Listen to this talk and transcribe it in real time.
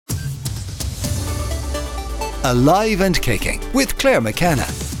Alive and Kicking with Claire McKenna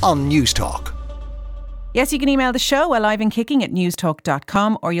on News Talk. Yes, you can email the show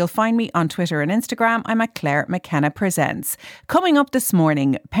aliveandkicking@newstalk.com, or you'll find me on Twitter and Instagram. I'm at Claire McKenna Presents. Coming up this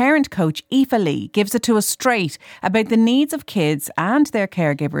morning, Parent Coach Aoife Lee gives it to us straight about the needs of kids and their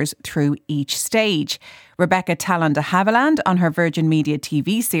caregivers through each stage. Tallon De Havilland on her Virgin Media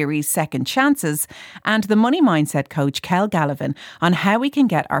TV series Second Chances, and the money mindset coach Galavan on how we can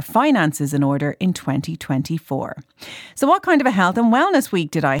get our finances in order in 2024. So what kind of a health and wellness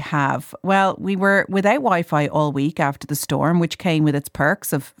week did I have? Well, we were without Wi-Fi all week after the storm, which came with its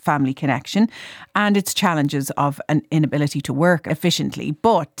perks of family connection and its challenges of an inability to work efficiently.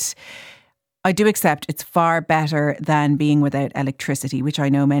 But I do accept it's far better than being without electricity, which I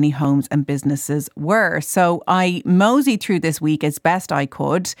know many homes and businesses were. So I moseyed through this week as best I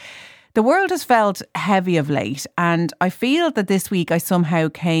could. The world has felt heavy of late, and I feel that this week I somehow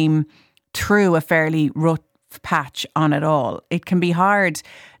came through a fairly rough patch on it all. It can be hard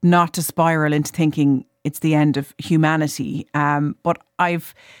not to spiral into thinking it's the end of humanity. But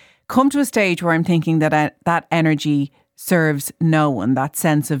I've come to a stage where I'm thinking that that energy serves no one, that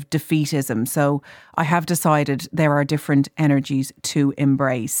sense of defeatism. So I have decided there are different energies to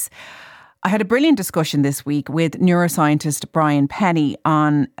embrace. I had a brilliant discussion this week with neuroscientist Brian Penny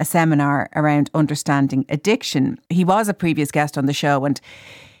on a seminar around understanding addiction. He was a previous guest on the show and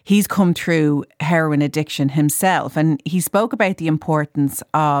he's come through heroin addiction himself, and he spoke about the importance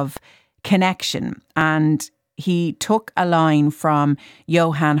of connection, and he took a line from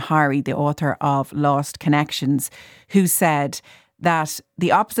Johann Hari, the author of Lost Connections, who said that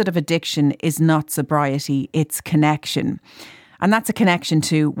the opposite of addiction is not sobriety, it's connection. And that's a connection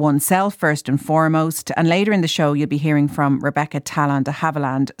to oneself first and foremost. And later in the show, you'll be hearing from Tallon De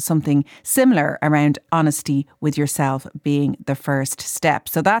Havilland, something similar around honesty with yourself being the first step.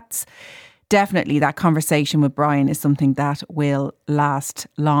 So that's definitely, that conversation with Brian is something that will last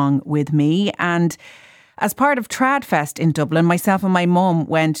long with me. And as part of Tradfest in Dublin, myself and my mum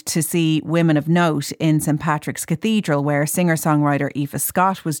went to see Women of Note in St Patrick's Cathedral, where singer-songwriter Aoife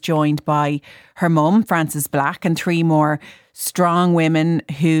Scott was joined by her mum, Frances Black, and three more strong women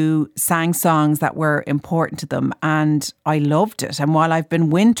who sang songs that were important to them. And I loved it. And while I've been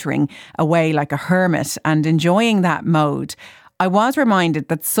wintering away like a hermit and enjoying that mode, I was reminded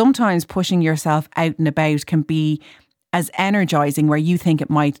that sometimes pushing yourself out and about can be as energising where you think it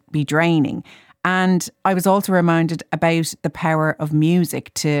might be draining. And I was also reminded about the power of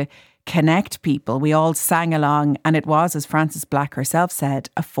music to connect people. We all sang along, and it was, as Frances Black herself said,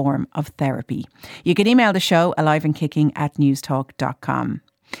 a form of therapy. You can email the show aliveandkicking@newstalk.com.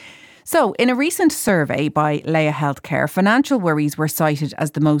 So, in a recent survey by Leah Healthcare, financial worries were cited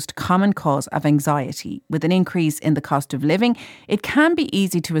as the most common cause of anxiety. With an increase in the cost of living, it can be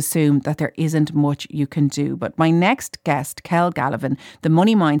easy to assume that there isn't much you can do. But my next guest, Galavan, the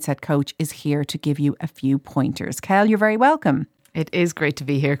money mindset coach, is here to give you a few pointers. Kel, you're very welcome. It is great to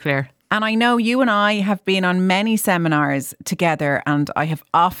be here, Claire. And I know you and I have been on many seminars together, and I have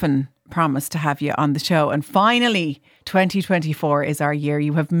often promised to have you on the show. And finally, 2024 is our year.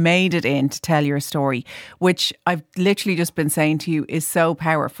 You have made it in to tell your story, which I've literally just been saying to you is so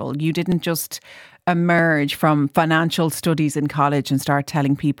powerful. You didn't just emerge from financial studies in college and start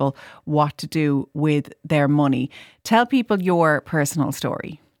telling people what to do with their money. Tell people your personal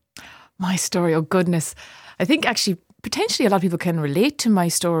story. My story, oh goodness. I think actually potentially a lot of people can relate to my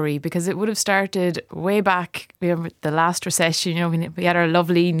story because it would have started way back, with the last recession. We had our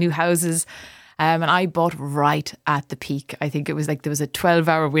lovely new houses, and I bought right at the peak. I think it was like there was a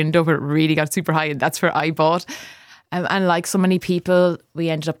 12-hour window where it really got super high, and that's where I bought. And like so many people,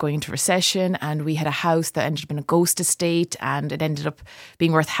 we ended up going into recession, and we had a house that ended up in a ghost estate, and it ended up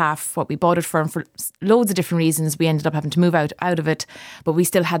being worth half what we bought it for. And for loads of different reasons, we ended up having to move out of it, but we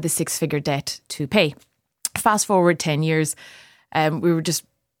still had the 6-figure debt to pay. Fast forward 10 years, we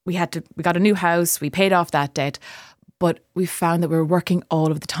got a new house, we paid off that debt, but we found that we were working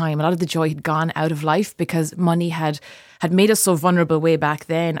all of the time. A lot of the joy had gone out of life because money had made us so vulnerable way back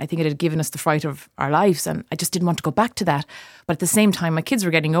then. I think it had given us the fright of our lives, and I just didn't want to go back to that. But at the same time, my kids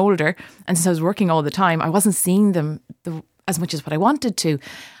were getting older, and since I was working all the time, I wasn't seeing them as much as what I wanted to.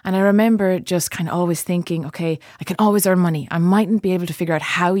 And I remember just kind of always thinking, okay, I can always earn money. I mightn't be able to figure out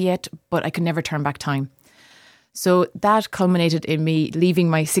how yet, but I could never turn back time. So that culminated in me leaving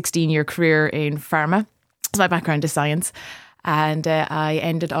my 16-year career in pharma. My background is science. And I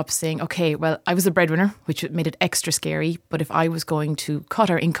ended up saying, okay, well, I was a breadwinner, which made it extra scary. But if I was going to cut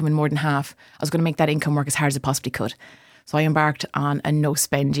our income in more than half, I was going to make that income work as hard as it possibly could. So I embarked on a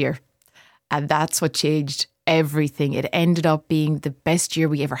no-spend year. And that's what changed everything. It ended up being the best year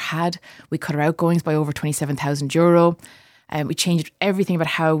we ever had. We cut our outgoings by over €27,000. And we changed everything about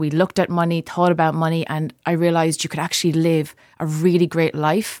how we looked at money, thought about money. And I realised you could actually live a really great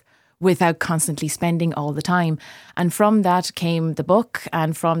life without constantly spending all the time. And from that came the book.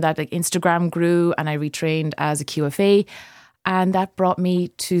 And from that, Instagram grew and I retrained as a QFA. And that brought me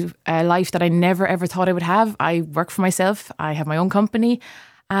to a life that I never, ever thought I would have. I work for myself. I have my own company.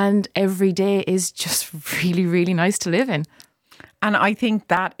 And every day is just really, really nice to live in. And I think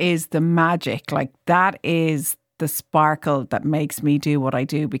that is the magic. That is the sparkle that makes me do what I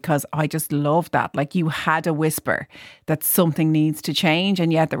do, because I just love that. You had a whisper that something needs to change,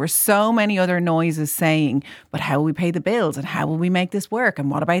 and yet there were so many other noises saying, but how will we pay the bills and how will we make this work and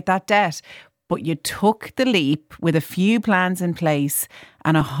what about that debt? But you took the leap with a few plans in place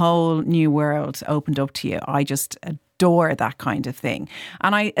and a whole new world opened up to you. I just adore that kind of thing.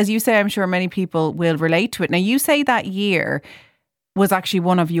 And as you say, I'm sure many people will relate to it. Now, you say that year was actually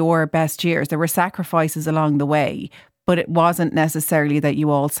one of your best years. There were sacrifices along the way, but it wasn't necessarily that you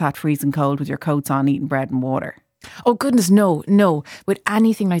all sat freezing cold with your coats on eating bread and water. Oh goodness, no. With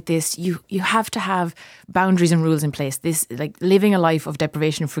anything like this, you have to have boundaries and rules in place. This, living a life of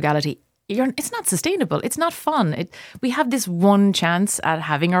deprivation and frugality, it's not sustainable. It's not fun. We have this one chance at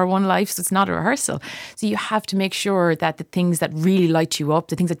having our one life, so it's not a rehearsal. So you have to make sure that the things that really light you up,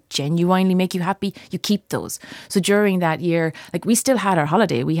 the things that genuinely make you happy, you keep those. So during that year, we still had our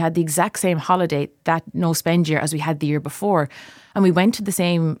holiday. We had the exact same holiday, that no spend year, as we had the year before. And we went to the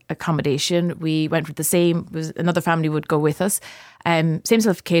same accommodation. We went with the same, another family would go with us. Same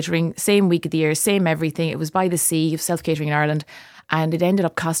self-catering, same week of the year, same everything. It was by the sea, self-catering in Ireland. And it ended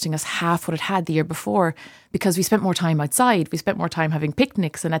up costing us half what it had the year before, because we spent more time outside. We spent more time having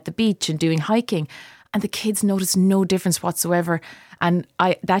picnics and at the beach and doing hiking. And the kids noticed no difference whatsoever. And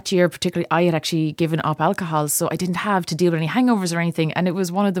that year particularly, I had actually given up alcohol, so I didn't have to deal with any hangovers or anything. And it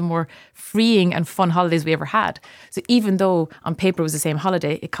was one of the more freeing and fun holidays we ever had. So even though on paper it was the same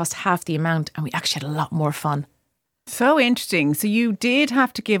holiday, it cost half the amount and we actually had a lot more fun. So interesting. So you did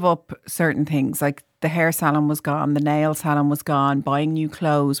have to give up certain things, like the hair salon was gone, the nail salon was gone, buying new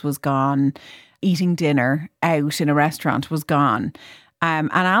clothes was gone, eating dinner out in a restaurant was gone,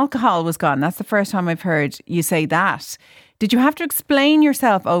 and alcohol was gone. That's the first time I've heard you say that. Did you have to explain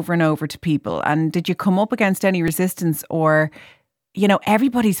yourself over and over to people? And did you come up against any resistance, or,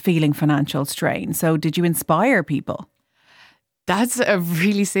 everybody's feeling financial strain. So did you inspire people? That's a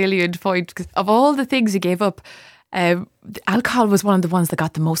really salient point, because of all the things you gave up, alcohol was one of the ones that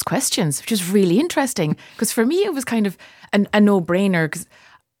got the most questions, which is really interesting, because for me it was kind of a no-brainer, because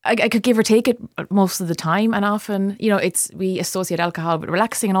I could give or take it most of the time, and often we associate alcohol with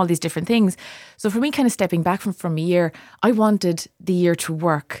relaxing and all these different things. So for me, kind of stepping back from a year, I wanted the year to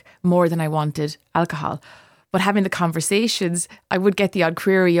work more than I wanted alcohol. But having the conversations, I would get the odd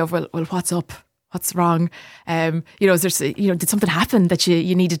query of well what's up? What's wrong? Is there, did something happen that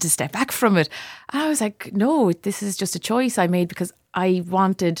you needed to step back from it? And I was like, no, this is just a choice I made because I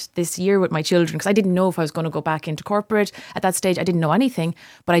wanted this year with my children, because I didn't know if I was going to go back into corporate. At that stage, I didn't know anything,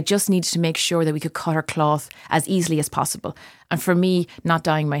 but I just needed to make sure that we could cut our cloth as easily as possible. And for me, not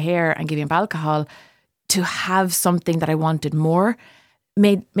dyeing my hair and giving up alcohol, to have something that I wanted more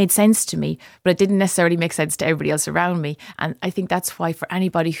made sense to me, but it didn't necessarily make sense to everybody else around me. And I think that's why, for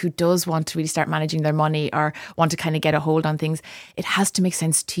anybody who does want to really start managing their money or want to kind of get a hold on things, it has to make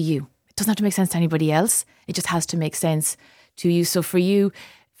sense to you. It doesn't have to make sense to anybody else. It just has to make sense to you. So for you,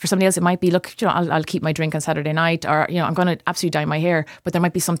 for somebody else, it might be, look, I'll keep my drink on Saturday night, or, I'm going to absolutely dye my hair, but there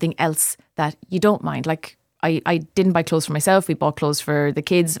might be something else that you don't mind. Like, I didn't buy clothes for myself. We bought clothes for the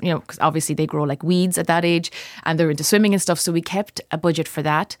kids, because obviously they grow like weeds at that age and they're into swimming and stuff. So we kept a budget for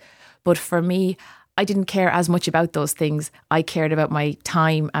that. But for me, I didn't care as much about those things. I cared about my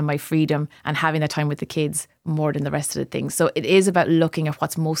time and my freedom and having that time with the kids more than the rest of the things. So it is about looking at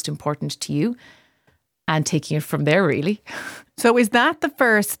what's most important to you and taking it from there, really. So is that the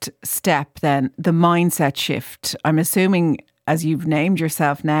first step then, the mindset shift? I'm assuming, as you've named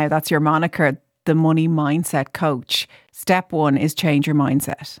yourself now, that's your moniker, the money mindset coach. Step one is change your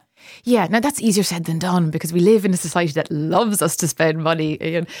mindset. Yeah, now that's easier said than done, because we live in a society that loves us to spend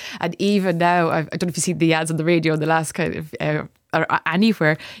money. And even now, I don't know if you see the ads on the radio in the last kind of, or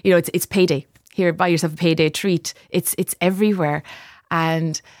anywhere, it's payday. Here, buy yourself a payday treat. It's everywhere.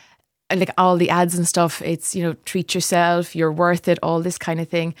 And like all the ads and stuff, it's, treat yourself, you're worth it, all this kind of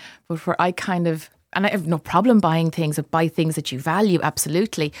thing. But where and I have no problem buying things, or buy things that you value,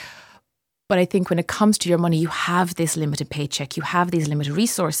 absolutely. But I think when it comes to your money, you have this limited paycheck, you have these limited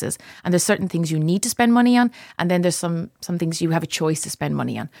resources, and there's certain things you need to spend money on, and then there's some things you have a choice to spend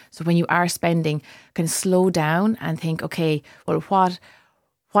money on. So when you are spending, can slow down and think, okay, well, what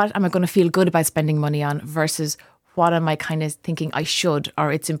am I going to feel good about spending money on versus what am I kind of thinking I should,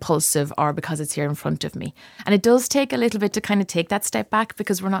 or it's impulsive, or because it's here in front of me. And it does take a little bit to kind of take that step back,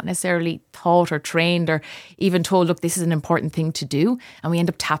 because we're not necessarily taught or trained or even told, look, this is an important thing to do. And we end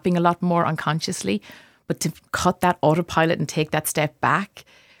up tapping a lot more unconsciously. But to cut that autopilot and take that step back,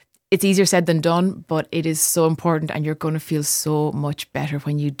 it's easier said than done, but it is so important, and you're going to feel so much better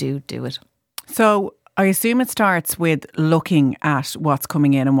when you do it. So I assume it starts with looking at what's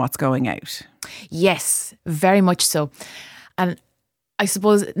coming in and what's going out. Yes, very much so. And I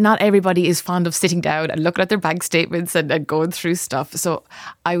suppose not everybody is fond of sitting down and looking at their bank statements and going through stuff. So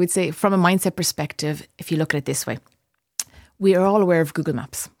I would say from a mindset perspective, if you look at it this way, we are all aware of Google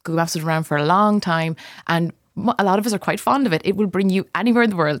Maps. Google Maps was around for a long time, and a lot of us are quite fond of it. It will bring you anywhere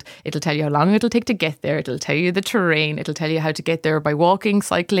in the world. It'll tell you how long it'll take to get there. It'll tell you the terrain. It'll tell you how to get there by walking,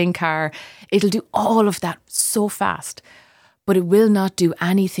 cycling, car. It'll do all of that so fast. But it will not do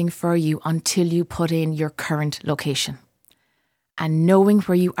anything for you until you put in your current location. And knowing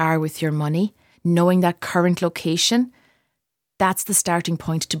where you are with your money, knowing that current location, that's the starting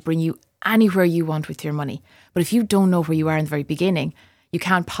point to bring you anywhere you want with your money. But if you don't know where you are in the very beginning, you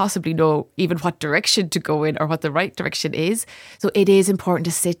can't possibly know even what direction to go in or what the right direction is. So it is important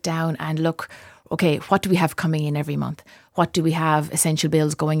to sit down and look, okay, what do we have coming in every month? What do we have essential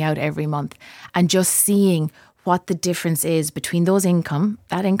bills going out every month? And just seeing what the difference is between that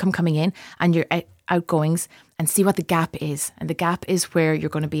income coming in and your outgoings, and see what the gap is. And the gap is where you're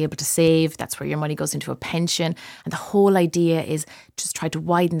going to be able to save. That's where your money goes into a pension. And the whole idea is just try to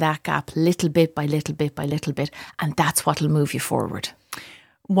widen that gap little bit by little bit by little bit. And that's what will move you forward.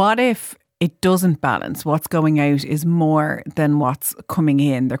 What if it doesn't balance? What's going out is more than what's coming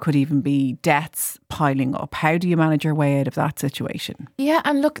in. There could even be debts piling up. How do you manage your way out of that situation? Yeah,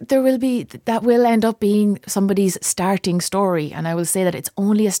 and look, that will end up being somebody's starting story. And I will say that it's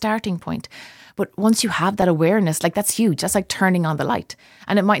only a starting point. But once you have that awareness, like that's huge. That's like turning on the light.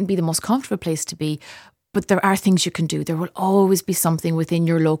 And it mightn't be the most comfortable place to be, but there are things you can do. There will always be something within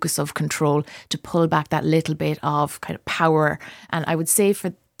your locus of control to pull back that little bit of kind of power. And I would say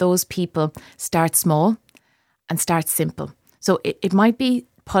for those people, start small and start simple. So it might be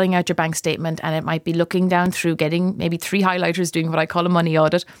pulling out your bank statement, and it might be looking down through, getting maybe 3 highlighters, doing what I call a money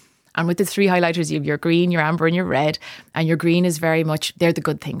audit. And with the 3 highlighters, you have your green, your amber and your red. And your green is very much, they're the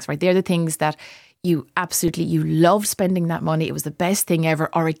good things, right? They're the things that you loved spending that money. It was the best thing ever,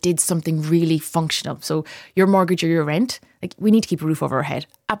 or it did something really functional. So your mortgage or your rent, like we need to keep a roof over our head.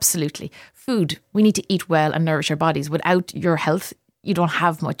 Absolutely. Food, we need to eat well and nourish our bodies. Without your health, you don't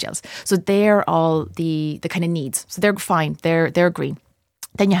have much else. So they're all the kind of needs. So they're fine. They're green.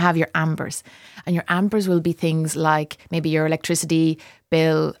 Then you have your ambers, and your ambers will be things like maybe your electricity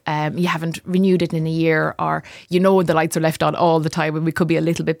bill, you haven't renewed it in a year, or the lights are left on all the time and we could be a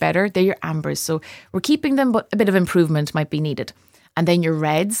little bit better. They're your ambers. So we're keeping them, but a bit of improvement might be needed. And then your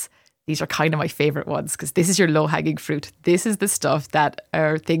reds, these are kind of my favourite ones, because this is your low-hanging fruit. This is the stuff that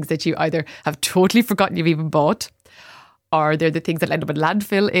are things that you either have totally forgotten you've even bought, or they're the things that end up in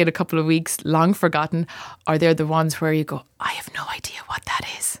landfill in a couple of weeks, long forgotten, or they're the ones where you go, I have no idea what that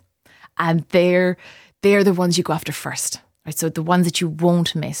is. And they're the ones you go after first. Right? So the ones that you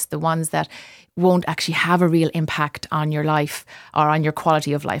won't miss, the ones that won't actually have a real impact on your life or on your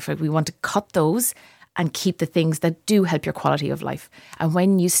quality of life. Right? We want to cut those and keep the things that do help your quality of life. And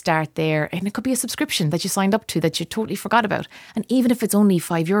when you start there, and it could be a subscription that you signed up to that you totally forgot about. And even if it's only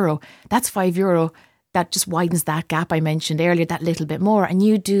 €5, that's €5 that just widens that gap I mentioned earlier, that little bit more. And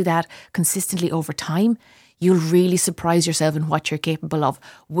you do that consistently over time, you'll really surprise yourself in what you're capable of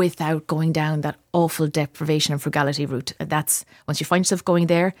without going down that awful deprivation and frugality route. That's, once you find yourself going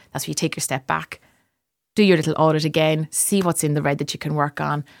there, that's when you take your step back, do your little audit again, see what's in the red that you can work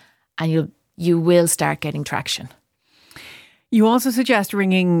on, and you will start getting traction. You also suggest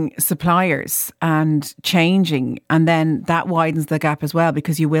ringing suppliers and changing, and then that widens the gap as well,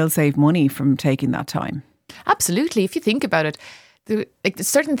 because you will save money from taking that time. Absolutely. If you think about it,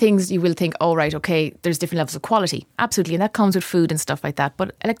 certain things you will think, oh, right, okay, there's different levels of quality. Absolutely. And that comes with food and stuff like that.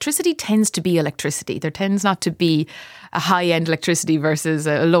 But electricity tends to be electricity. There tends not to be a high-end electricity versus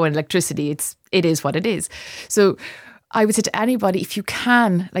a low-end electricity. It is what it is. So I would say to anybody, if you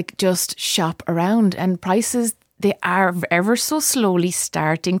can, just shop around, and prices, they are ever so slowly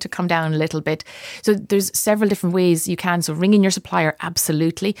starting to come down a little bit. So there's several different ways you can. So ring in your supplier,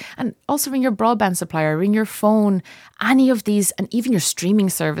 absolutely. And also ring your broadband supplier, ring your phone, any of these, and even your streaming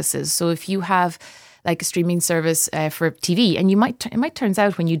services. So if you have like a streaming service for TV, and it might turns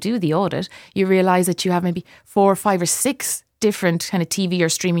out when you do the audit, you realise that you have maybe 4 or 5 or 6 different kind of TV or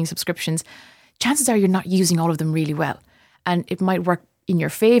streaming subscriptions. Chances are you're not using all of them really well. And it might work in your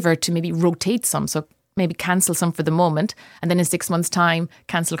favour to maybe rotate some. So maybe cancel some for the moment, and then in 6 months' time,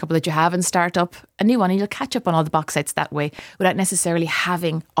 cancel a couple that you have and start up a new one, and you'll catch up on all the box sets that way without necessarily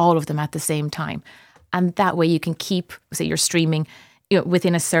having all of them at the same time. And that way you can keep, say, your streaming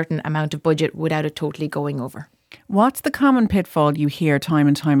within a certain amount of budget without it totally going over. What's the common pitfall you hear time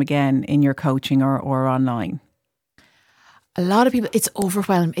and time again in your coaching or online? A lot of people, it's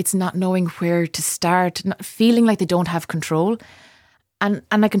overwhelmed. It's not knowing where to start, not feeling like they don't have control. And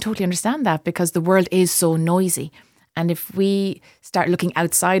I can totally understand that, because the world is so noisy. And if we start looking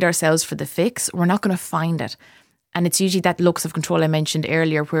outside ourselves for the fix, we're not going to find it. And it's usually that locus of control I mentioned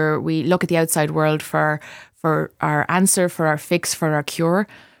earlier, where we look at the outside world for our answer, for our fix, for our cure.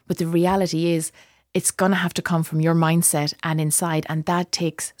 But the reality is it's going to have to come from your mindset and inside. And that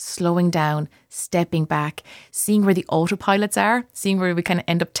takes slowing down, stepping back, seeing where the autopilots are, seeing where we kind of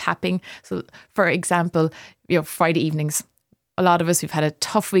end up tapping. So for example, Friday evenings, a lot of us, we've had a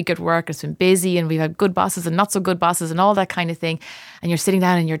tough week at work, it's been busy, and we've had good bosses and not so good bosses and all that kind of thing. And you're sitting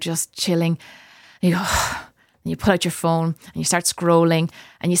down and you're just chilling. And you go, and you pull out your phone and you start scrolling,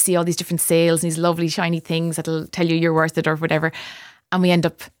 and you see all these different sales and these lovely shiny things that'll tell you you're worth it or whatever. And we end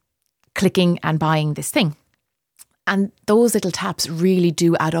up clicking and buying this thing. And those little taps really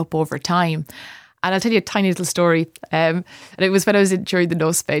do add up over time. And I'll tell you a tiny little story. And it was when I was during the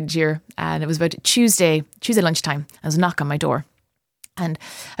no spend year, and it was about Tuesday lunchtime. There was a knock on my door. And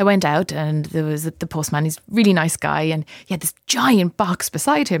I went out, and there was the postman. He's a really nice guy, and he had this giant box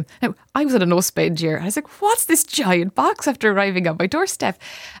beside him. Now, I was on a no spend year. I was like, what's this giant box after arriving on my doorstep?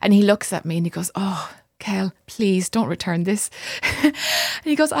 And he looks at me and he goes, oh, Kel, please don't return this. And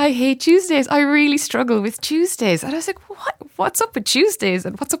he goes, I hate Tuesdays. I really struggle with Tuesdays. And I was like, what's up with Tuesdays?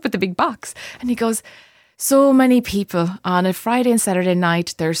 And what's up with the big box? And he goes, so many people on a Friday and Saturday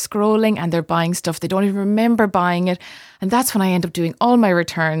night, they're scrolling and they're buying stuff. They don't even remember buying it. And that's when I end up doing all my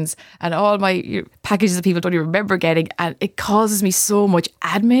returns and all my packages that people don't even remember getting. And it causes me so much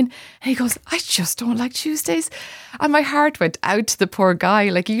admin. And he goes, I just don't like Tuesdays. And my heart went out to the poor guy.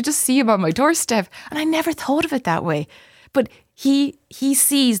 Like, you just see him on my doorstep. And I never thought of it that way. But he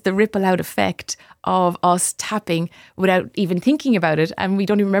sees the ripple out effect of us tapping without even thinking about it, and we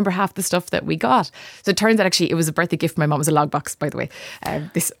don't even remember half the stuff that we got. So it turns out actually it was a birthday gift for my mum. It was a log box, by the way.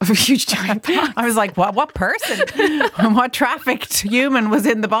 This huge giant box. I was like, what person? What trafficked human was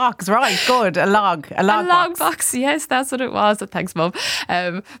in the box? Right, good. A log box. Yes, that's what it was. So thanks, Mum.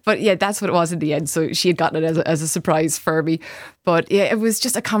 But yeah, that's what it was in the end. So she had gotten it as a surprise for me. But yeah, it was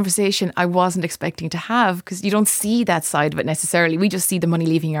just a conversation I wasn't expecting to have, because you don't see that side of it necessarily. We just see the money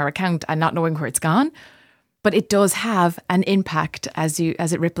leaving our account and not knowing where it's gone. But it does have an impact as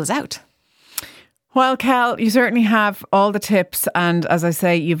it ripples out. Well, Cal, you certainly have all the tips, and as I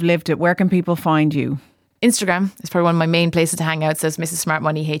say, you've lived it. Where can people find you? Instagram is probably one of my main places to hang out. It says Mrs. Smart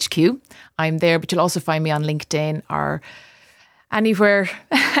Money HQ. I'm there, but you'll also find me on LinkedIn or anywhere.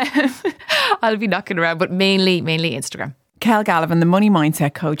 I'll be knocking around, but mainly Instagram. Cal Galavan, the Money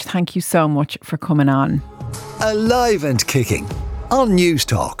Mindset Coach, thank you so much for coming on. Alive and Kicking on News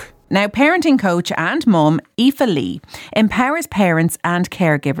Talk. Now, parenting coach and mum, Aoife Lee, empowers parents and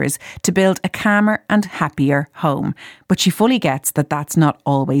caregivers to build a calmer and happier home. But she fully gets that that's not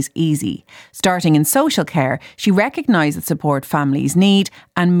always easy. Starting in social care, she recognised the support families need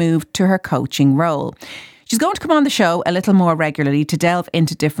and moved to her coaching role. She's going to come on the show a little more regularly to delve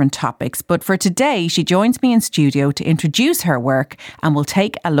into different topics. But for today, she joins me in studio to introduce her work, and we'll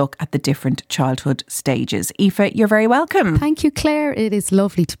take a look at the different childhood stages. Aoife, you're very welcome. Thank you, Claire. It is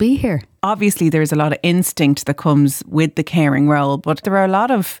lovely to be here. Obviously, there's a lot of instinct that comes with the caring role, but there are a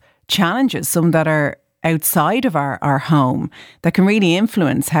lot of challenges, some that are outside of our home, that can really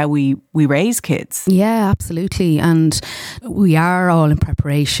influence how we raise kids. Yeah, absolutely. And we are all in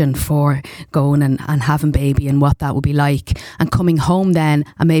preparation for going and having baby and what that will be like, and coming home then,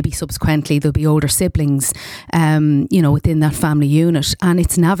 and maybe subsequently there'll be older siblings within that family unit, and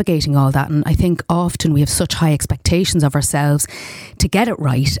it's navigating all that. And I think often we have such high expectations of ourselves to get it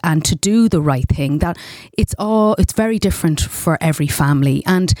right and to do the right thing, that it's very different for every family.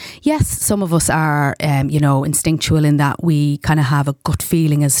 And yes, some of us are instinctual in that we kind of have a gut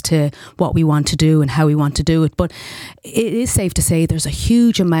feeling as to what we want to do and how we want to do it. But it is safe to say there's a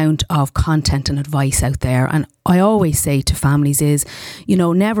huge amount of content and advice out there. And I always say to families is,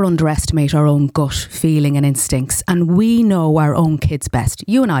 never underestimate our own gut feeling and instincts. And we know our own kids best.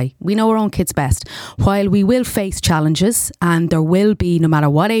 You and I, we know our own kids best. While we will face challenges, and there will be, no matter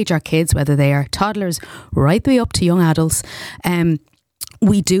what age our kids, whether they are toddlers right the way up to young adults,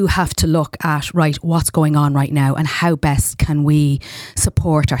 we do have to look at, right, what's going on right now and how best can we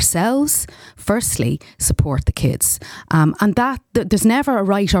support ourselves, firstly, support the kids. And that there's never a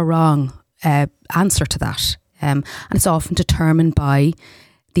right or wrong answer to that. And it's often determined by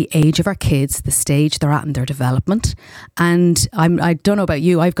the age of our kids, the stage they're at in their development. And I don't know about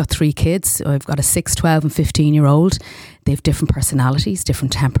you, I've got 3 kids. I've got a 6, 12 and 15-year-old. They have different personalities,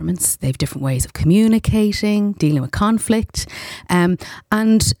 different temperaments. They have different ways of communicating, dealing with conflict. And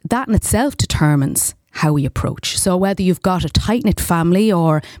that in itself determines how we approach. So whether you've got a tight-knit family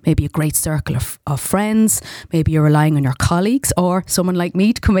or maybe a great circle of friends, maybe you're relying on your colleagues or someone like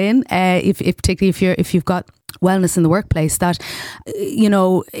me to come in, particularly if you've got wellness in the workplace, that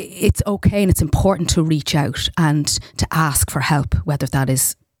it's okay and it's important to reach out and to ask for help, whether that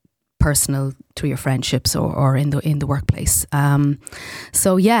is personal to your friendships or in the workplace. And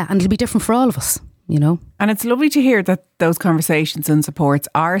it'll be different for all of us. And it's lovely to hear that those conversations and supports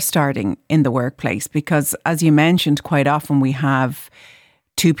are starting in the workplace, because as you mentioned, quite often we have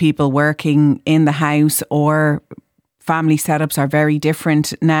 2 people working in the house, or family setups are very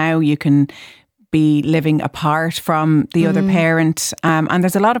different now. You can be living apart from the other parent, and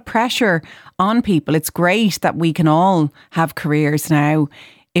there's a lot of pressure on people. It's great that we can all have careers now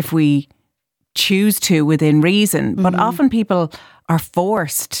if we choose to within reason, but often people are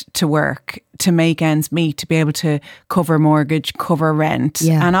forced to work to make ends meet, to be able to cover mortgage, cover rent.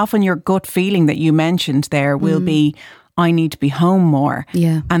 Yeah. And often your gut feeling that you mentioned there will be, I need to be home more.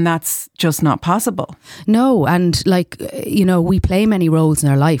 Yeah. And that's just not possible. No. And we play many roles in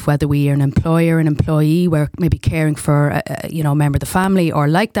our life, whether we are an employer, an employee, we're maybe caring for a member of the family, or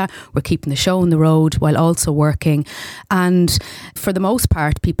like that, we're keeping the show on the road while also working. And for the most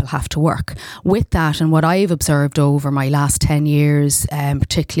part, people have to work. With that, and what I've observed over my last 10 years,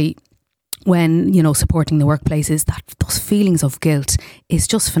 particularly when, supporting the workplace, is that those feelings of guilt is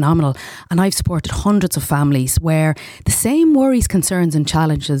just phenomenal. And I've supported hundreds of families where the same worries, concerns and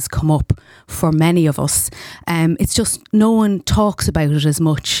challenges come up for many of us. It's just no one talks about it as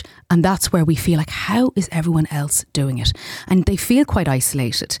much. And that's where we feel like, how is everyone else doing it? And they feel quite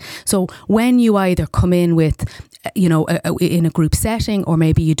isolated. So when you either come in with in a group setting, or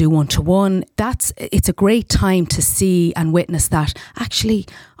maybe you do one-to-one, it's a great time to see and witness that actually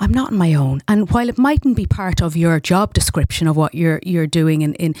I'm not on my own. And while it mightn't be part of your job description of what you're doing,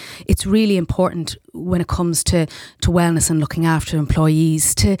 it's really important when it comes to wellness and looking after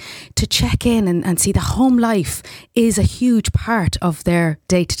employees to check in and see that home life is a huge part of their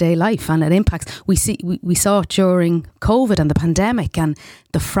day-to-day life, and it impacts. We saw it during COVID and the pandemic and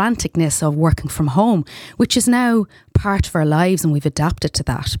the franticness of working from home, which is now part of our lives, and we've adapted to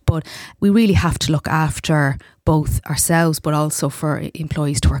that. But we really have to look after both ourselves, but also for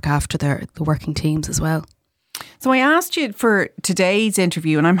employees to look after the working teams as well. So I asked you for today's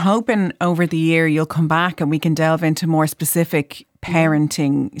interview, and I'm hoping over the year you'll come back and we can delve into more specific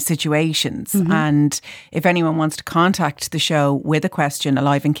parenting situations. And if anyone wants to contact the show with a question,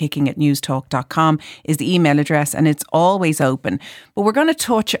 aliveandkicking@newstalk.com is the email address, and it's always open. But we're going to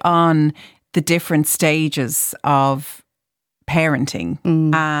touch on the different stages of parenting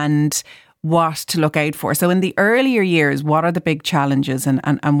and what to look out for. So in the earlier years, what are the big challenges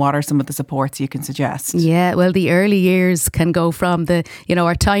and what are some of the supports you can suggest? Yeah, well, the early years can go from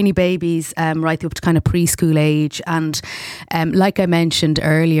our tiny babies right up to kind of preschool age. And like I mentioned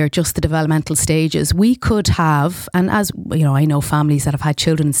earlier, just the developmental stages. We could have, and as I know families that have had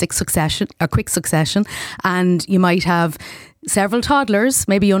children in quick succession, and you might have several toddlers,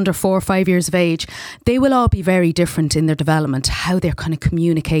 maybe under 4 or 5 years of age. They will all be very different in their development, how they're kind of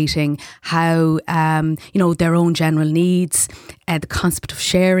communicating, how, their own general needs. The concept of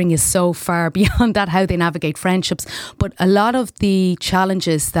sharing is so far beyond that, how they navigate friendships. But a lot of the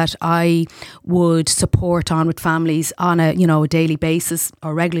challenges that I would support on with families on a daily basis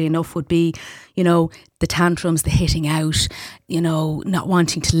or regularly enough would be, the tantrums, the hitting out, not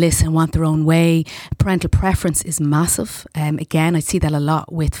wanting to listen, want their own way. Parental preference is massive. Again, I see that a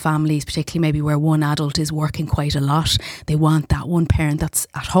lot with families, particularly maybe where one adult is working quite a lot. They want that one parent that's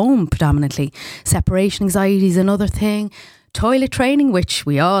at home predominantly. Separation anxiety is another thing. toilet training, which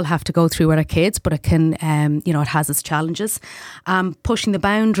we all have to go through with our kids, but it can, it has its challenges. Pushing the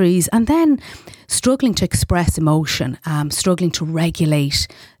boundaries, and then struggling to express emotion, struggling to regulate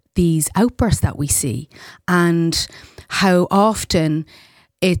these outbursts that we see, and how often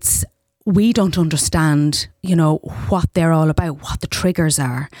we don't understand, what they're all about, what the triggers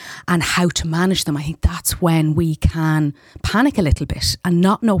are and how to manage them. I think that's when we can panic a little bit and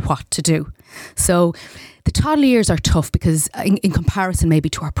not know what to do. So the toddler years are tough because in comparison maybe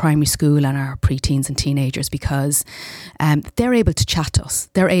to our primary school and our preteens and teenagers, because they're able to chat to us.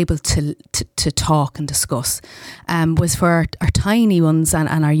 They're able to talk and discuss. Was for our tiny ones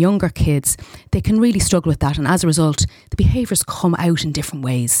and our younger kids, they can really struggle with that. And as a result, the behaviours come out in different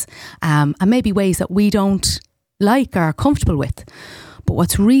ways. And maybe ways that we don't like or are comfortable with. But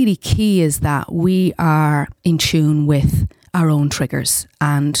what's really key is that we are in tune with our own triggers,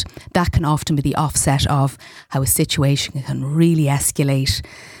 and that can often be the offset of how a situation can really escalate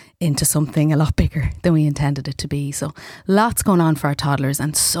into something a lot bigger than we intended it to be. So lots going on for our toddlers,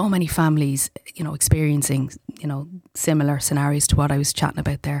 and so many families, experiencing, similar scenarios to what I was chatting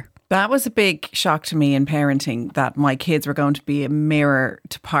about there. That was a big shock to me in parenting, that my kids were going to be a mirror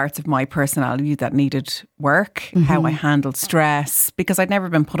to parts of my personality that needed work, how I handled stress, because I'd never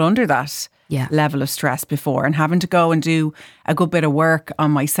been put under that level of stress before, and having to go and do a good bit of work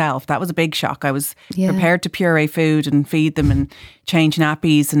on myself. That was a big shock. I was prepared to puree food and feed them and change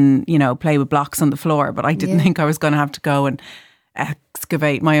nappies and, play with blocks on the floor, but I didn't think I was going to have to go and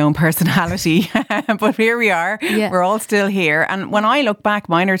excavate my own personality. But here we are. We're all still here. And when I look back,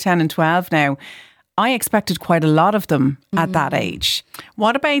 mine are 10 and 12 now, I expected quite a lot of them at that age.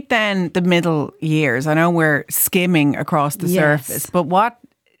 What about then the middle years? I know we're skimming across the surface, but what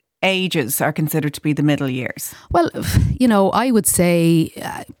ages are considered to be the middle years? Well, I would say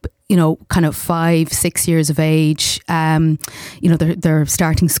kind of 5-6 years of age, they're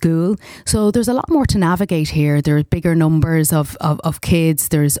starting school. So there's a lot more to navigate here. There are bigger numbers of kids.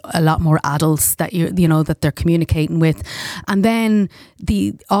 There's a lot more adults that that they're communicating with. And then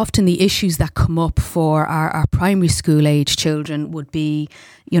often the issues that come up for our primary school age children would be,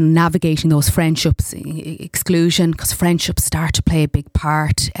 navigating those friendships, exclusion, because friendships start to play a big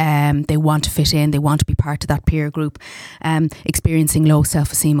part. They want to fit in. They want to be part of that peer group. Experiencing low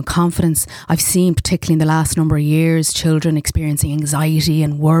self-esteem and confidence. I've seen, particularly in the last number of years, children experiencing anxiety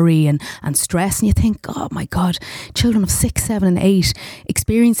and worry and stress. And you think, oh my God, children of 6, 7 and 8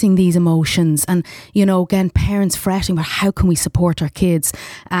 experiencing these emotions. And, again, parents fretting about how can we support our kids.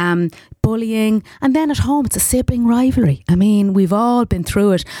 Bullying, and then at home it's a sibling rivalry. I mean, we've all been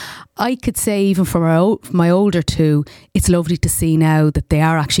through it. I could say even for my older two, it's lovely to see now that they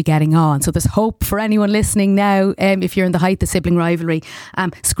are actually getting on. So there's hope for anyone listening now. If you're in the height of the sibling rivalry,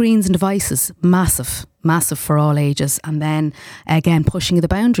 screens and devices, massive for all ages. And then again, pushing the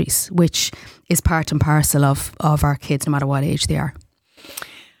boundaries, which is part and parcel of our kids, no matter what age they are.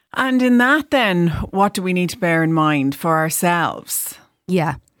 And in that then, what do we need to bear in mind for ourselves?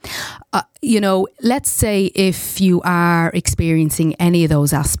 Yeah. Let's say if you are experiencing any of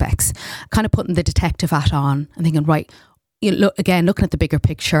those aspects, kind of putting the detective hat on and thinking, right, looking at the bigger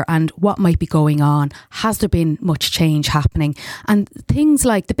picture and what might be going on. Has there been much change happening? And things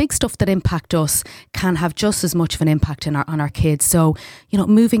like the big stuff that impact us can have just as much of an impact on our kids. So,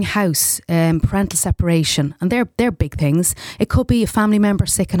 moving house, parental separation, and they're big things. It could be a family member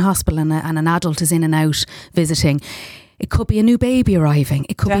sick in hospital and an adult is in and out visiting. It could be a new baby arriving.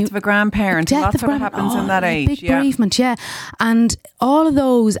 It could death be of a grandparent. Lots of it happens in that age. Big bereavement, and all of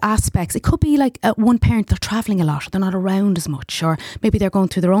those aspects. It could be like one parent, they're travelling a lot, they're not around as much, or maybe they're going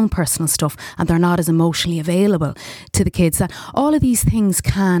through their own personal stuff and they're not as emotionally available to the kids. That all of these things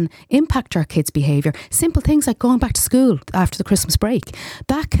can impact our kids' behaviour. Simple things like going back to school after the Christmas break,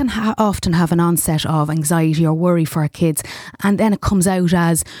 that can often have an onset of anxiety or worry for our kids, and then it comes out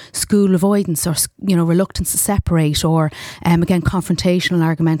as school avoidance or reluctance to separate, or again, confrontational,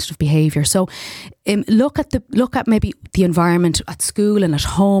 argumentative behaviour. So look at maybe the environment at school and at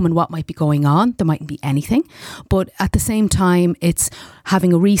home and what might be going on. There mightn't be anything, but at the same time, it's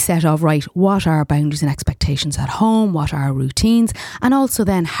having a reset of, right, what are our boundaries and expectations at home? What are our routines? And also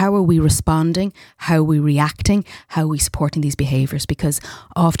then, how are we responding? How are we reacting? How are we supporting these behaviours? Because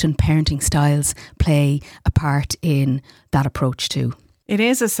often parenting styles play a part in that approach too. It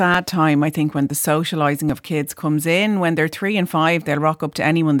is a sad time, I think, when the socialising of kids comes in. When they're 3 and 5, they'll rock up to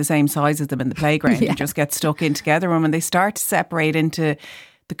anyone the same size as them in the playground and just get stuck in together. And when they start to separate into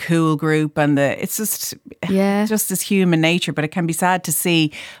the cool group and it's just this human nature, but it can be sad to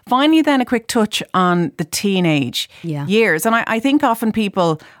see. Finally, then a quick touch on the teenage years. And I think often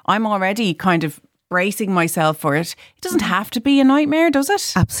I'm already kind of bracing myself for it. It doesn't have to be a nightmare, does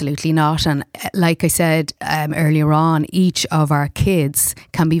it? Absolutely not. And like I said earlier on, each of our kids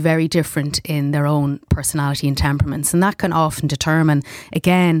can be very different in their own personality and temperaments. And that can often determine,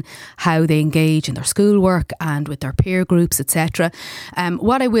 again, how they engage in their schoolwork and with their peer groups, etc.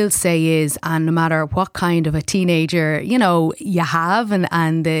 What I will say is, and no matter what kind of a teenager, you have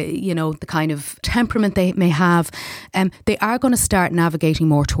and the kind of temperament they may have, they are going to start navigating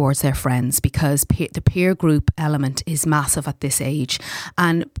more towards their friends, because the peer group element is massive at this age,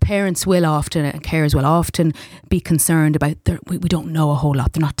 and parents will often and carers will often be concerned about we don't know a whole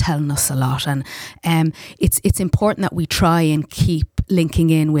lot, they're not telling us a lot, and it's important that we try and keep linking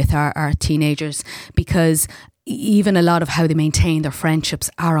in with our teenagers, because even a lot of how they maintain their friendships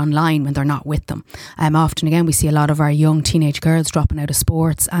are online when they're not with them. Often again, we see a lot of our young teenage girls dropping out of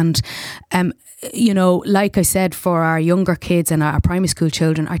sports, and like I said, for our younger kids and our primary school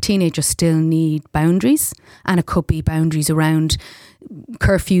children, our teenagers still need boundaries, and it could be boundaries around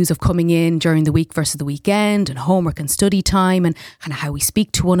curfews of coming in during the week versus the weekend, and homework and study time, and kind of how we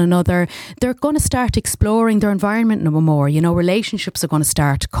speak to one another. They're going to start exploring their environment no more. Relationships are going to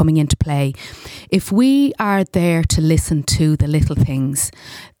start coming into play. If we are there to listen to the little things,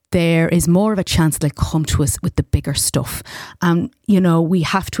 there is more of a chance they'll come to us with the bigger stuff. We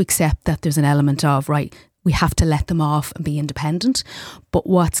have to accept that there's an element of, right, we have to let them off and be independent. But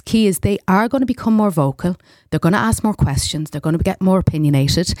what's key is they are going to become more vocal. They're going to ask more questions. They're going to get more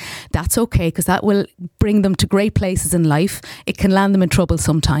opinionated. That's okay, because that will bring them to great places in life. It can land them in trouble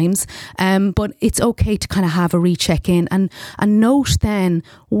sometimes. But it's okay to kind of have a recheck in and note then,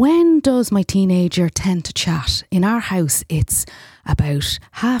 when does my teenager tend to chat? In our house, it's about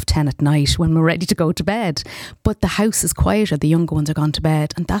 10:30 at night when we're ready to go to bed. But the house is quieter, the younger ones are gone to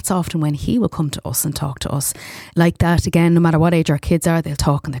bed, and that's often when he will come to us and talk to us. Like that, again, no matter what age our kids are, they'll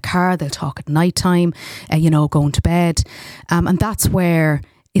talk in the car, they'll talk at night time, going to bed. And that's where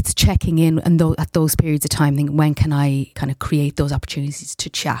it's checking in, and at those periods of time, thinking, when can I kind of create those opportunities to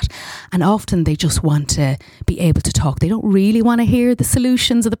chat? And often they just want to be able to talk. They don't really want to hear the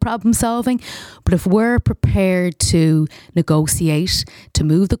solutions of the problem solving. But if we're prepared to negotiate, to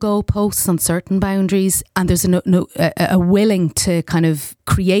move the goalposts on certain boundaries, and there's a willing to kind of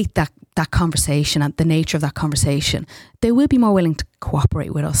create that conversation and the nature of that conversation, they will be more willing to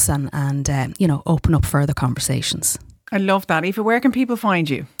cooperate with us and open up further conversations. I love that. Aoife, where can people find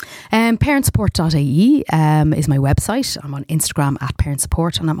you? Parentsupport.ie is my website. I'm on Instagram at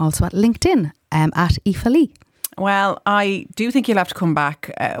Parentsupport, and I'm also at LinkedIn at Aoife Lee. Well, I do think you'll have to come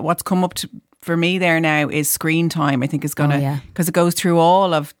back. What's come up for me there now is screen time. I think is going to, because it goes through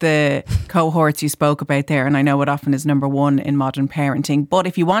all of the cohorts you spoke about there, and I know it often is number one in modern parenting. But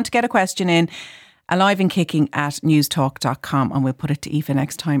if you want to get a question in, Alive and Kicking at newstalk.com, and we'll put it to Aoife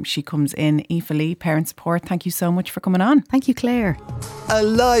next time she comes in. Aoife Lee, Parent Support, thank you so much for coming on. Thank you, Claire.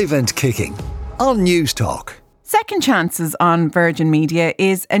 Alive and Kicking on News Talk. Second Chances on Virgin Media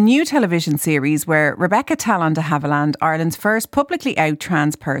is a new television series where Rebecca Tallon De Havilland, Ireland's first publicly out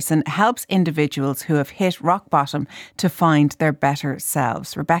trans person, helps individuals who have hit rock bottom to find their better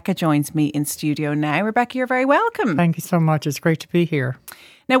selves. Rebecca joins me in studio now. Rebecca, you're very welcome. Thank you so much. It's great to be here.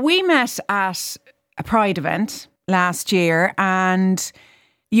 Now, we met at a Pride event last year, and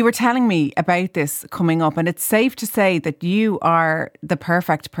you were telling me about this coming up, and it's safe to say that you are the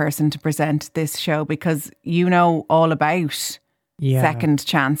perfect person to present this show, because you know all about second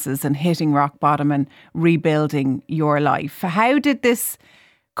chances and hitting rock bottom and rebuilding your life. How did this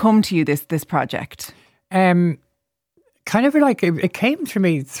come to you, this project? Kind of like it came to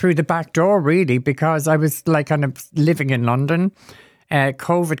me through the back door, really, because I was like kind of living in London.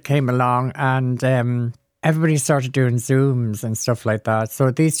 COVID came along, and everybody started doing Zooms and stuff like that.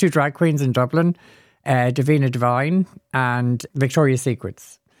 So these two drag queens in Dublin, Davina Divine and Victoria's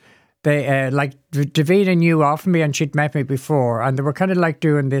Secrets, they Davina knew of me and she'd met me before, and they were kind of like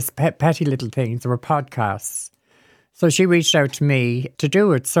doing this petty little things. There were podcasts. So she reached out to me to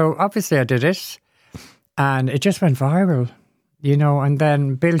do it. So obviously I did it, and it just went viral, and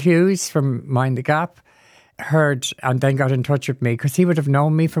then Bill Hughes from Mind the Gap heard and then got in touch with me, because he would have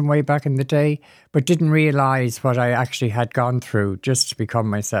known me from way back in the day, but didn't realise what I actually had gone through just to become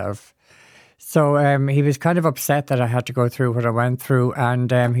myself. So he was kind of upset that I had to go through what I went through,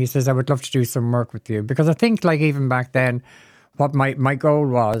 and he says, I would love to do some work with you, because I think like even back then, what my goal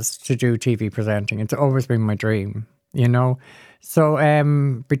was to do TV presenting. It's always been my dream,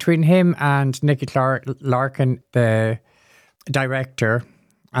 So between him and Nicky Larkin, the director,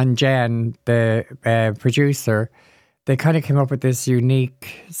 and Jen, the producer, they kind of came up with this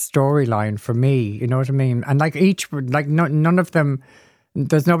unique storyline for me. You know what I mean? And none of them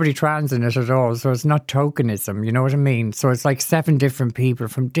there's nobody trans in it at all. So it's not tokenism, you know what I mean? So it's like 7 different people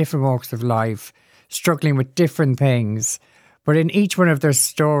from different walks of life, struggling with different things. But in each one of their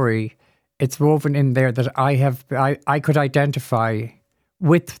story, it's woven in there that I could identify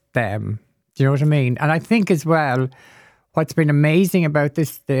with them. Do you know what I mean? And I think as well, what's been amazing about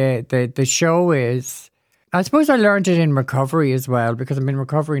this, the show is, I suppose I learned it in recovery as well, because I've been in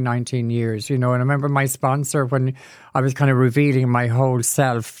recovery 19 years, you know, and I remember my sponsor, when I was kind of revealing my whole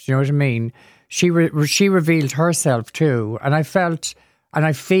self, you know what I mean? She revealed herself too. And I felt, and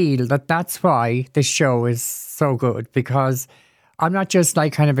I feel that that's why this show is so good, because I'm not just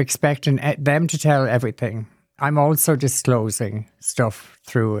like kind of expecting them to tell everything. I'm also disclosing stuff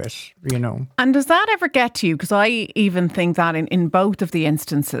through it, you know. And does that ever get to you? Because I even think that in both of the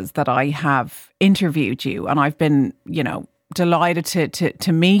instances that I have interviewed you, and I've been, you know, delighted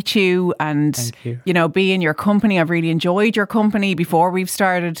to meet you and, you know, be in your company. I've really enjoyed your company before we've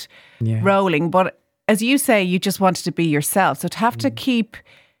started rolling. But as you say, you just wanted to be yourself. So to have to keep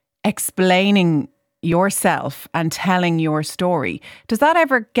explaining yourself and telling your story, does that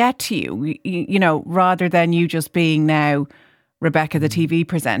ever get to you, you know, rather than you just being now Rebecca, the TV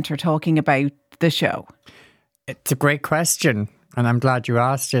presenter, talking about the show? It's a great question, and I'm glad you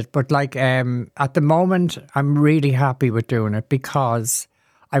asked it. But like at the moment, I'm really happy with doing it, because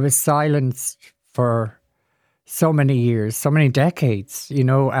I was silenced for so many years, so many decades, you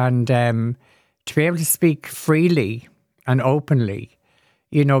know, and to be able to speak freely and openly,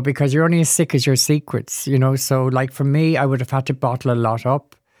 you know, because you're only as sick as your secrets, you know. So like for me, I would have had to bottle a lot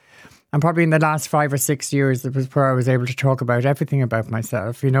up. And probably in the last 5 or 6 years, it was where I was able to talk about everything about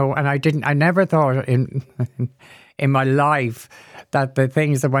myself, you know. And I never thought in my life that the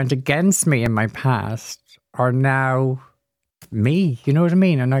things that went against me in my past are now me, you know what I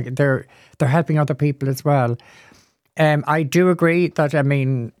mean? And they're helping other people as well. I do agree that, I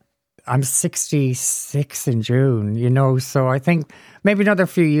mean, I'm 66 in June, you know, so I think maybe another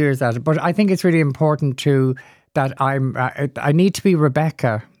few years at it. But I think it's really important too that I need to be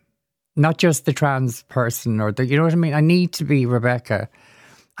Rebecca, not just the trans person or the, you know what I mean? I need to be Rebecca.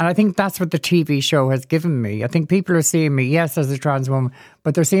 And I think that's what the TV show has given me. I think people are seeing me, yes, as a trans woman,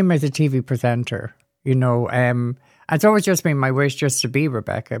 but they're seeing me as a TV presenter, you know. It's always just been my wish just to be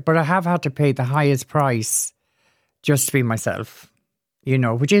Rebecca, but I have had to pay the highest price just to be myself. You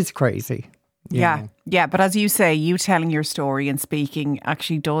know, which is crazy. Yeah. But as you say, you telling your story and speaking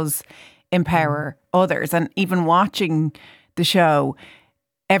actually does empower others. And even watching the show,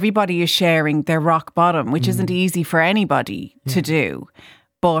 everybody is sharing their rock bottom, which isn't easy for anybody to do.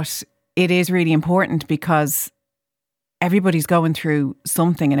 But it is really important, because everybody's going through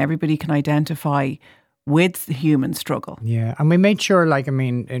something and everybody can identify with the human struggle. Yeah. And we made sure, like, I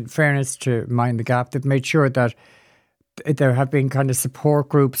mean, in fairness to Mind the Gap, they've made sure that there have been kind of support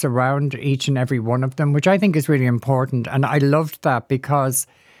groups around each and every one of them, which I think is really important. And I loved that, because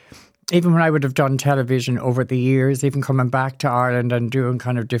even when I would have done television over the years, even coming back to Ireland and doing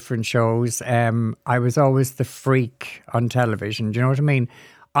kind of different shows, I was always the freak on television. Do you know what I mean?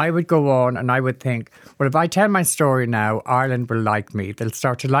 I would go on and I would think, well, if I tell my story now, Ireland will like me. They'll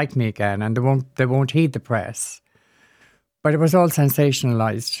start to like me again, and they won't heed the press. But it was all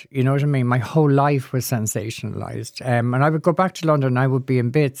sensationalised, you know what I mean? My whole life was sensationalised. And I would go back to London and I would be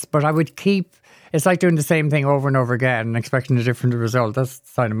in bits, but I would keep, it's like doing the same thing over and over again and expecting a different result. That's the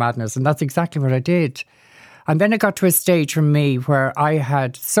sign of madness. And that's exactly what I did. And then it got to a stage for me where I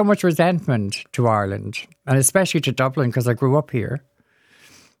had so much resentment to Ireland, and especially to Dublin, because I grew up here.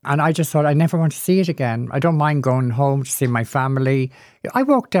 And I just thought, I never want to see it again. I don't mind going home to see my family. I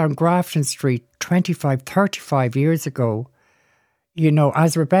walked down Grafton Street 25, 35 years ago, you know,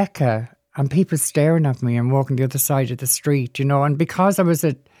 as Rebecca, and people staring at me and walking the other side of the street, you know. And because I was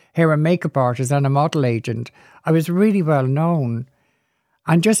a hair and makeup artist and a model agent, I was really well known.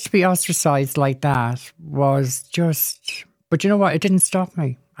 And just to be ostracised like that was just... But you know what? It didn't stop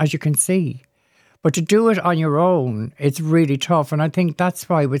me, as you can see. But to do it on your own, it's really tough. And I think that's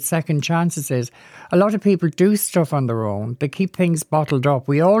why with Second Chances is a lot of people do stuff on their own. They keep things bottled up.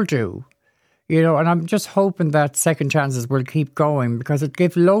 We all do. You know, and I'm just hoping that Second Chances will keep going, because it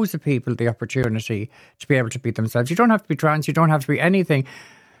gives loads of people the opportunity to be able to be themselves. You don't have to be trans. You don't have to be anything.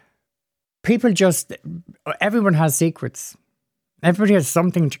 Everyone has secrets. Everybody has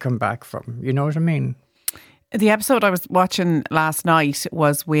something to come back from. You know what I mean? The episode I was watching last night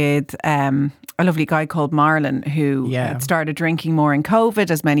was with a lovely guy called Marlon, who had started drinking more in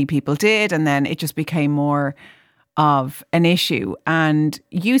COVID, as many people did, and then it just became more of an issue. And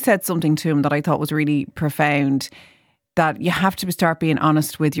you said something to him that I thought was really profound, that you have to start being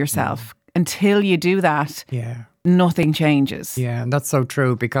honest with yourself. Until you do that, nothing changes. Yeah, and that's so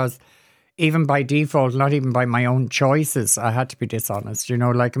true, because even by default, not even by my own choices, I had to be dishonest. You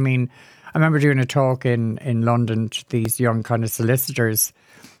know, like, I mean, I remember doing a talk in London to these young kind of solicitors,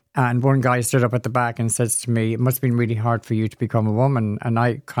 and one guy stood up at the back and says to me, it must have been really hard for you to become a woman. And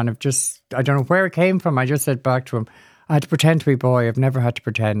I kind of just, I don't know where it came from. I just said back to him, I had to pretend to be a boy. I've never had to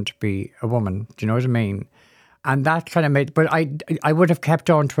pretend to be a woman. Do you know what I mean? And that kind of made, but I would have kept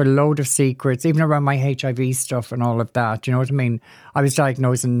on to a load of secrets, even around my HIV stuff and all of that. Do you know what I mean? I was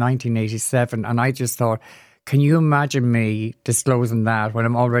diagnosed in 1987, and I just thought, can you imagine me disclosing that when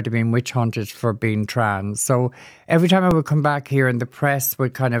I'm already being witch hunted for being trans? So every time I would come back here, and the press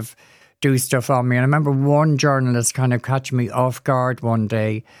would kind of do stuff on me. And I remember one journalist kind of catching me off guard one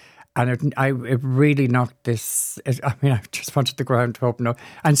day, and it really knocked this. I mean, I just wanted the ground to open up.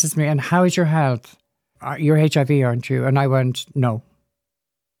 And says to me, and how is your health? You're HIV, aren't you? And I went, no.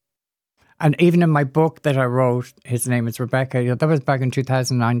 And even in my book that I wrote, his name is Rebecca, that was back in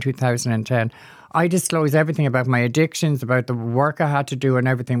 2009, 2010, I disclosed everything about my addictions, about the work I had to do and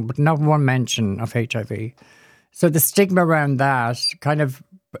everything, but not one mention of HIV. So the stigma around that kind of,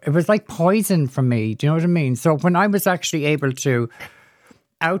 it was like poison for me. Do you know what I mean? So when I was actually able to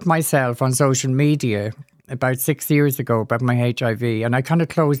out myself on social media about 6 years ago about my HIV, and I kind of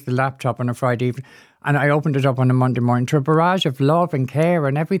closed the laptop on a Friday evening, and I opened it up on a Monday morning to a barrage of love and care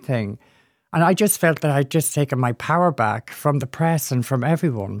and everything. And I just felt that I'd just taken my power back from the press and from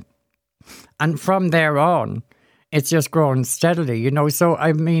everyone. And from there on, it's just grown steadily, you know. So,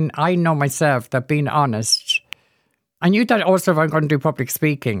 I mean, I know myself that being honest, I knew that also if I'm going to do public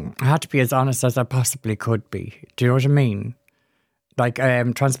speaking, I had to be as honest as I possibly could be. Do you know what I mean? Like,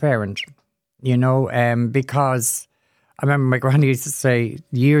 transparent, you know, because I remember my granny used to say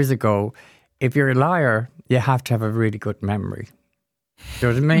years ago, if you're a liar, you have to have a really good memory. Do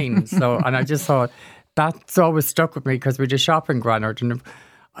you know what I mean? So, and I just thought, that's always stuck with me, because we did shopping, Granard, and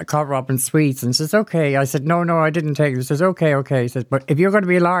I called Robin Sweets, and she says, okay. I said, no, I didn't take it. He says, okay. He says, but if you're going to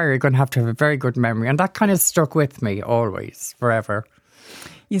be a liar, you're going to have a very good memory. And that kind of stuck with me always, forever.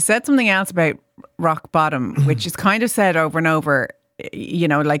 You said something else about rock bottom, which is kind of said over and over, you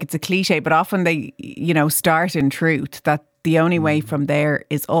know, like it's a cliche, but often they, you know, start in truth, that the only way from there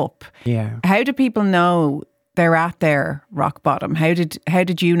is up. Yeah. How do people know they're at their rock bottom? How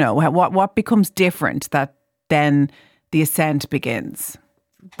did you know? What becomes different that then the ascent begins?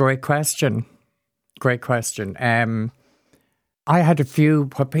 Great question. I had a few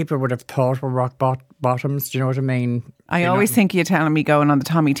what people would have thought were rock bottoms. Do you know what I mean? I always think you're telling me going on the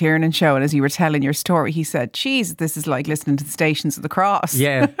Tommy Tiernan show, and as you were telling your story, he said, geez, this is like listening to the Stations of the Cross.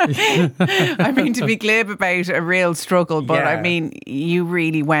 Yeah. I mean, to be glib about a real struggle, but yeah. I mean, you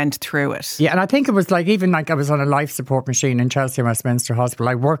really went through it. Yeah, and I think it was like, even like I was on a life support machine in Chelsea Westminster Hospital.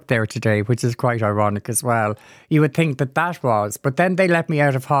 I worked there today, which is quite ironic as well. You would think that was, but then they let me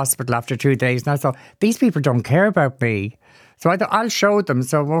out of hospital after 2 days, and I thought, these people don't care about me. So I thought, I'll show them.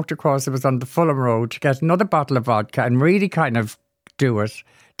 So I walked across, it was on the Fulham Road, to get another bottle of vodka and really kind of do it.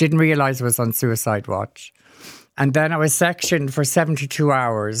 Didn't realise it was on suicide watch. And then I was sectioned for 72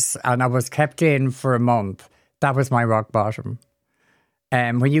 hours and I was kept in for a month. That was my rock bottom.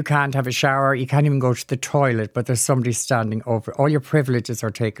 When you can't have a shower, you can't even go to the toilet, but there's somebody standing over. All your privileges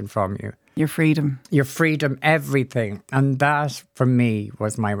are taken from you. Your freedom, everything. And that, for me,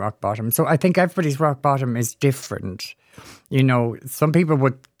 was my rock bottom. So I think everybody's rock bottom is different. You know, some people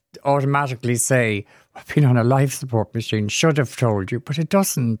would automatically say, I've been on a life support machine, should have told you, but it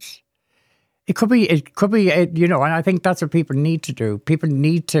doesn't. It could be, you know, and I think that's what people need to do. People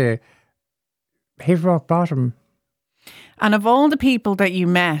need to hit rock bottom. And of all the people that you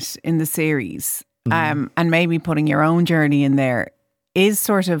met in the series, and maybe putting your own journey in there, is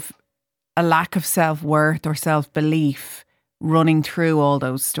sort of a lack of self-worth or self-belief running through all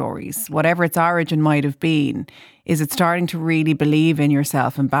those stories, whatever its origin might have been? Is it starting to really believe in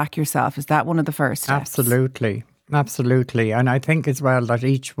yourself and back yourself? Is that one of the first steps? Absolutely. And I think as well that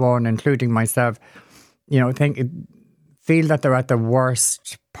each one, including myself, you know, feel that they're at the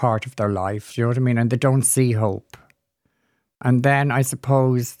worst part of their life. Do you know what I mean? And they don't see hope. And then I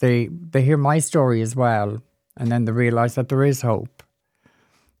suppose they hear my story as well, and then they realise that there is hope.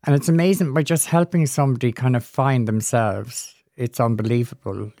 And it's amazing, by just helping somebody kind of find themselves, it's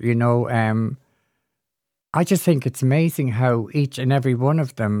unbelievable, you know. I just think it's amazing how each and every one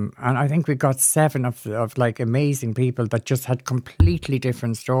of them, and I think we got 7 of like amazing people that just had completely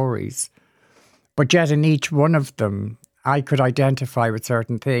different stories. But yet in each one of them, I could identify with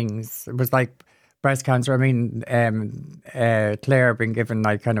certain things. It was like breast cancer. I mean, Claire being given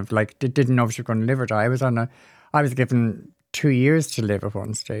like kind of like, didn't know if she was going to live or die. I was given 2 years to live at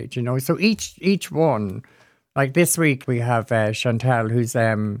one stage, you know. So each one Like this week we have Chantal, who's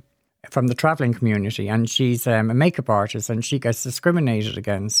from the travelling community, and she's a makeup artist, and she gets discriminated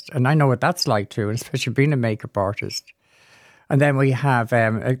against. And I know what that's like too, especially being a makeup artist. And then we have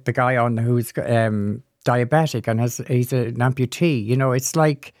the guy on who's diabetic and he's an amputee. You know, it's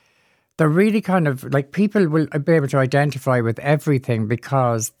like they're really kind of like people will be able to identify with everything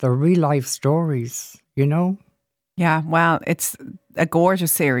because they're real life stories, you know? Yeah, well, it's a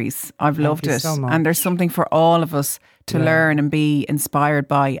gorgeous series. I've loved it. So much. And there's something for all of us to learn and be inspired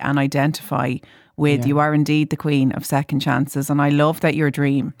by and identify with. You are indeed the queen of second chances. And I love that your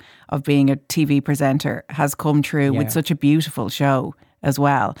dream of being a TV presenter has come true with such a beautiful show as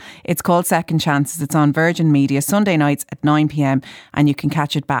well. It's called Second Chances. It's on Virgin Media Sunday nights at 9 p.m. and you can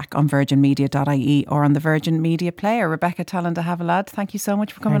catch it back on virginmedia.ie or on the Virgin Media player. Rebecca Tallon De Havilland, thank you so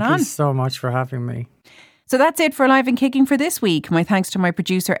much for coming on. Thank you so much for having me. So that's it for Alive and Kicking for this week. My thanks to my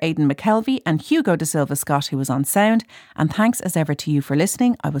producer Aidan McKelvey and Hugo De Silva Scott, who was on sound. And thanks as ever to you for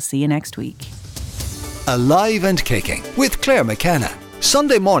listening. I will see you next week. Alive and Kicking with Claire McKenna.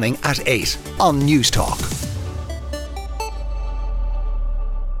 Sunday morning at 8 on News Talk.